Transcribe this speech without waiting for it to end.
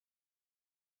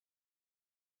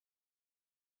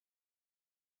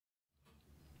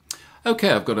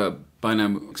Okay, I've got a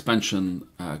binomial expansion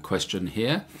question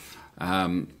here,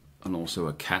 and also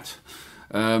a cat.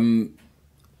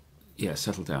 Yeah,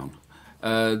 settle down.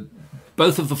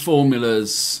 Both of the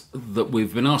formulas that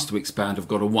we've been asked to expand have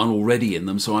got a 1 already in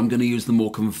them, so I'm going to use the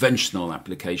more conventional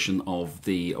application of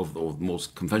the more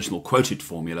conventional quoted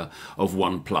formula of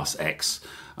 1 plus x.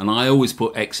 And I always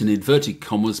put x in inverted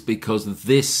commas because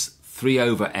this 3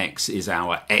 over x is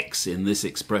our x in this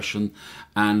expression,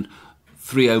 and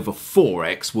 3 over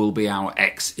 4x will be our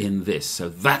x in this. So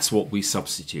that's what we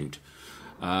substitute.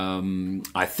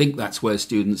 I think that's where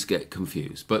students get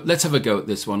confused. But let's have a go at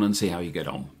this one and see how you get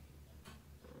on.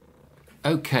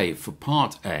 Okay, for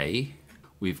part A,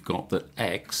 we've got that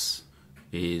x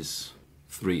is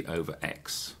 3 over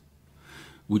x,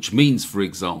 which means, for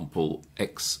example,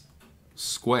 x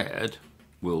squared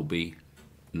will be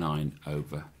 9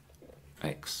 over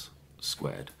x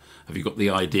squared. Have you got the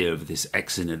idea of this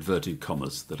x in inverted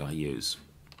commas that I use?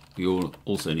 You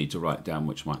also need to write down,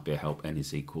 which might be a help, n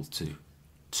is equal to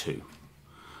 2.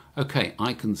 Okay,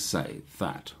 I can say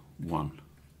that 1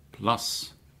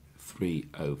 plus 3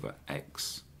 over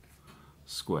x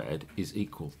squared is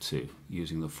equal to,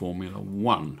 using the formula,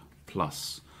 1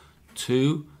 plus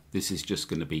 2, this is just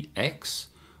going to be x,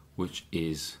 which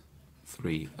is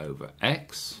 3 over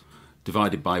x,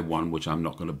 divided by 1, which I'm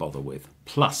not going to bother with,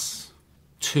 plus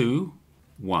 2,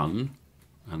 1,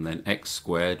 and then x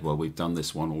squared, well, we've done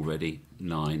this one already,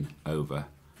 9 over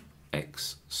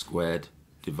x squared,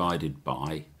 divided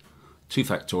by 2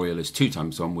 factorial is 2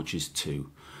 times 1, which is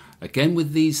 2. Again,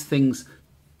 with these things,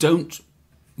 don't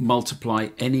multiply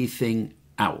anything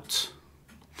out.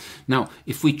 Now,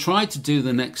 if we try to do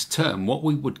the next term, what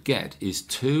we would get is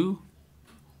 2,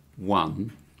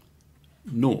 1,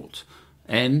 0,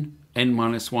 n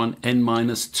minus 1, n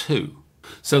minus 2.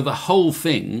 So the whole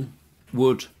thing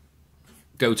would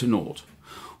go to 0.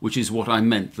 Which is what I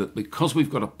meant, that because we've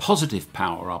got a positive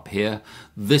power up here,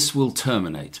 this will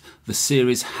terminate. The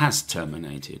series has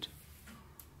terminated.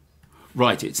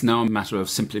 Right, it's now a matter of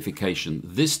simplification.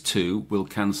 This 2 will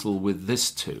cancel with this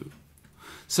 2.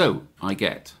 So I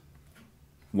get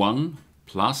 1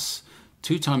 plus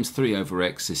 2 times 3 over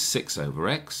x is 6 over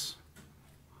x,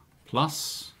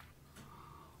 plus,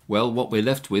 well, what we're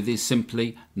left with is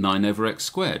simply 9 over x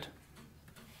squared.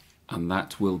 And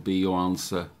that will be your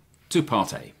answer to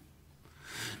part A.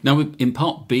 Now in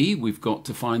part B, we've got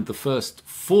to find the first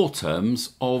 4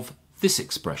 terms of this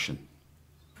expression.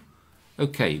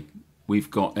 Okay, we've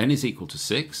got n is equal to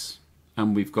 6,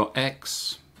 and we've got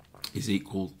x is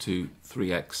equal to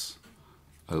 3x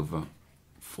over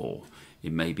 4.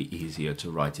 It may be easier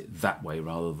to write it that way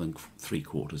rather than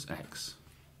 3/4 x.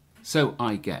 So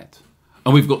I get,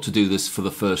 and we've got to do this for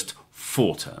the first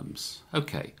 4 terms.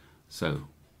 Okay, so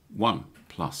 1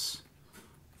 plus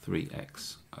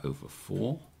 3x over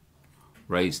 4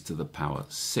 raised to the power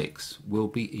 6 will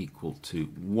be equal to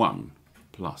 1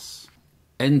 plus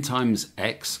n times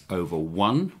x over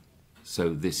 1.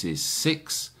 So this is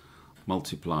 6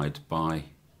 multiplied by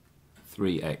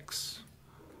 3x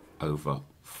over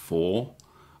 4.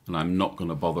 And I'm not going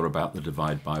to bother about the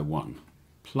divide by 1.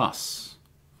 Plus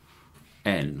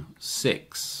n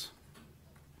 6,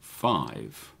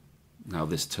 5. Now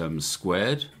this term's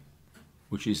squared,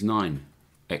 which is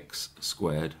 9x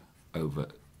squared over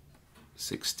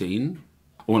 16.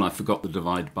 Oh, and I forgot the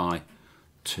divide by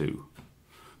 2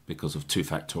 because of 2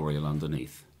 factorial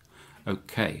underneath.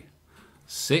 Okay,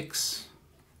 6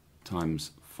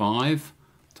 times 5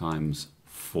 times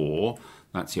 4.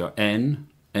 That's your n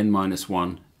minus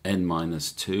 1, n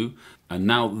minus 2. And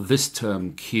now this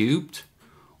term cubed,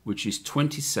 which is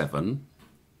 27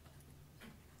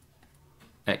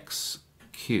 x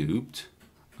cubed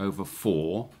over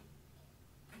 4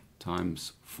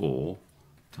 times 4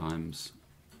 times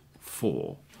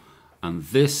 4. And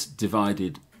this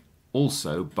divided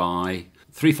also by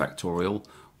 3 factorial,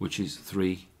 which is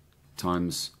 3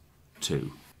 times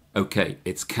 2. Okay,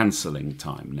 it's cancelling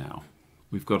time now.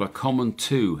 We've got a common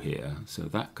 2 here, so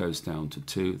that goes down to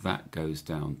 2, that goes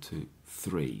down to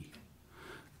 3.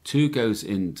 2 goes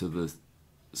into the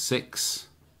 6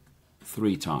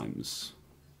 3 times.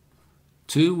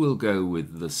 2 will go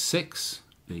with the 6,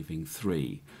 leaving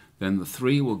 3. Then the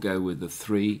 3 will go with the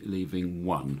 3, leaving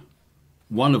 1.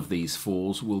 One of these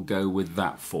 4s will go with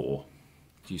that 4.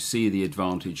 Do you see the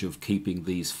advantage of keeping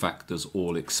these factors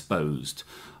all exposed?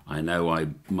 I know I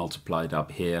multiplied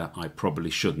up here. I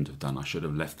probably shouldn't have done. I should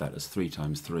have left that as 3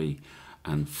 times 3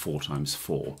 and 4 times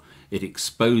 4. It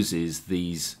exposes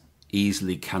these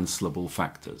easily cancelable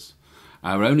factors.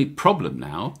 Our only problem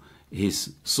now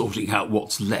is sorting out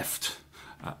what's left.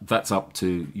 That's up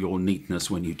to your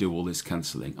neatness when you do all this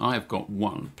cancelling. I've got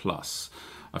 1 plus.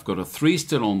 I've got a 3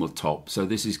 still on the top, so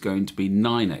this is going to be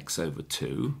 9x over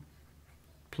 2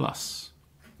 plus.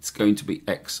 It's going to be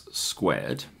x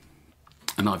squared.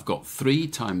 And I've got 3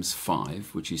 times 5,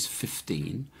 which is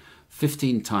 15.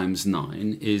 15 times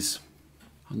 9 is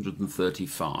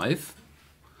 135.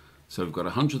 So we've got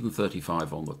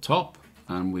 135 on the top,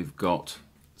 and we've got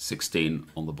 16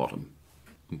 on the bottom.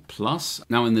 And plus,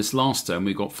 now in this last term,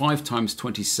 we've got 5 times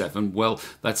 27. Well,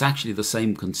 that's actually the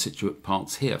same constituent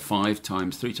parts here. 5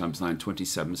 times 3 times 9,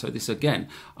 27. So this again,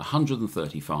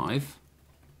 135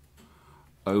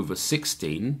 over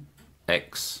 16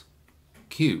 x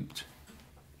cubed.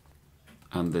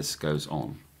 And this goes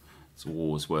on. It's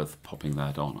always worth popping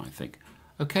that on, I think.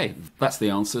 Okay, that's the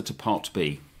answer to part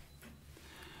B.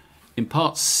 In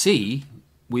part C,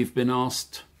 we've been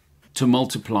asked to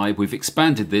multiply, we've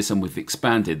expanded this and we've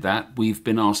expanded that. We've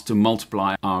been asked to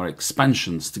multiply our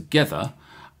expansions together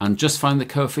and just find the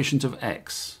coefficient of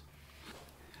x.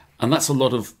 And that's a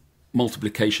lot of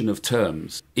multiplication of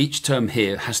terms. Each term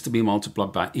here has to be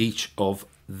multiplied by each of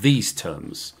these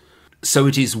terms. So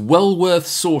it is well worth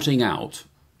sorting out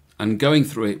and going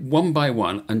through it one by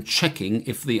one and checking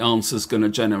if the answer is going to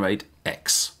generate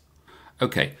x.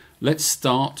 Okay, let's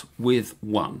start with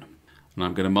 1. And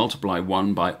I'm going to multiply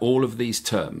 1 by all of these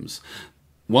terms.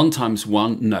 1 times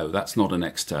 1, no, that's not an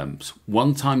x term.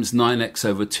 1 times 9x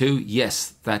over 2,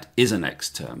 yes, that is an x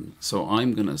term. So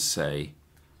I'm going to say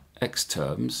x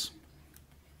terms.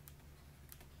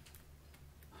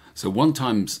 So 1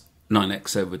 times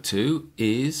 9x over 2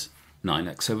 is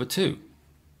 9x over 2.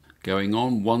 Going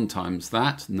on, 1 times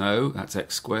that, no, that's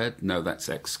x squared, no, that's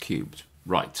x cubed.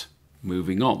 Right,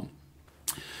 moving on.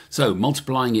 So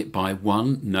multiplying it by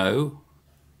 1, no,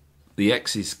 the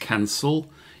x's cancel.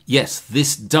 Yes,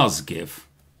 this does give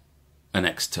an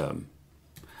x term.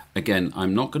 Again,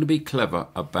 I'm not going to be clever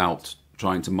about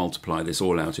trying to multiply this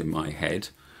all out in my head.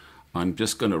 I'm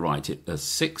just going to write it as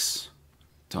 6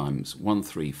 times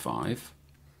 135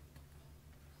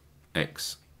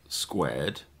 x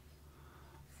squared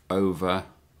over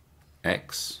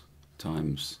x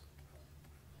times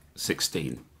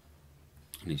 16.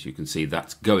 And as you can see,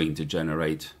 that's going to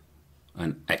generate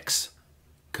an x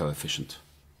coefficient.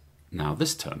 Now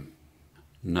this term,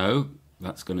 no,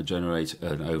 that's going to generate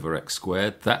an over x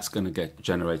squared. That's going to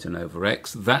generate an over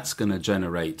x. That's going to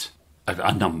generate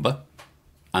a number.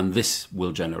 And this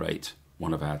will generate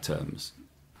one of our terms.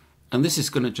 And this is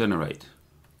going to generate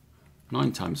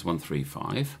 9 times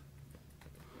 135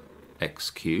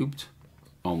 x cubed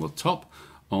on the top,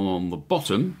 on the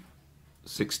bottom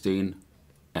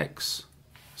 16x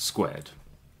squared.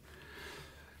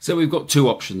 So we've got two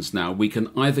options now. We can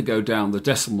either go down the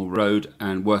decimal road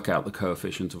and work out the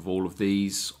coefficient of all of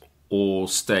these, or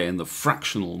stay in the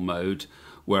fractional mode,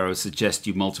 where I suggest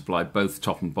you multiply both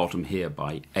top and bottom here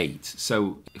by 8.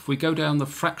 So if we go down the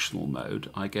fractional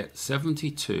mode, I get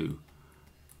 72x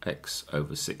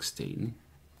over 16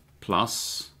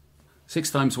 plus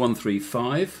 6 times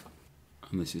 135,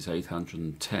 and this is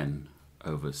 810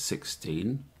 over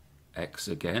 16, x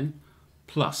again,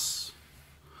 plus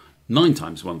 9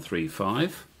 times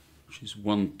 135, which is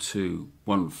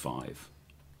 1215,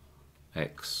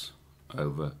 x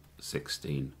over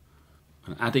 16.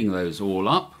 And adding those all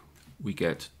up, we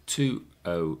get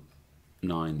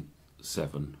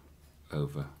 2097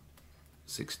 over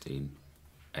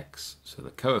 16x. So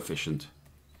the coefficient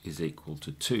is equal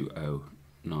to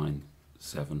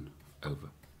 2097 over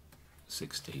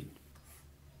 16.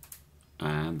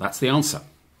 And that's the answer.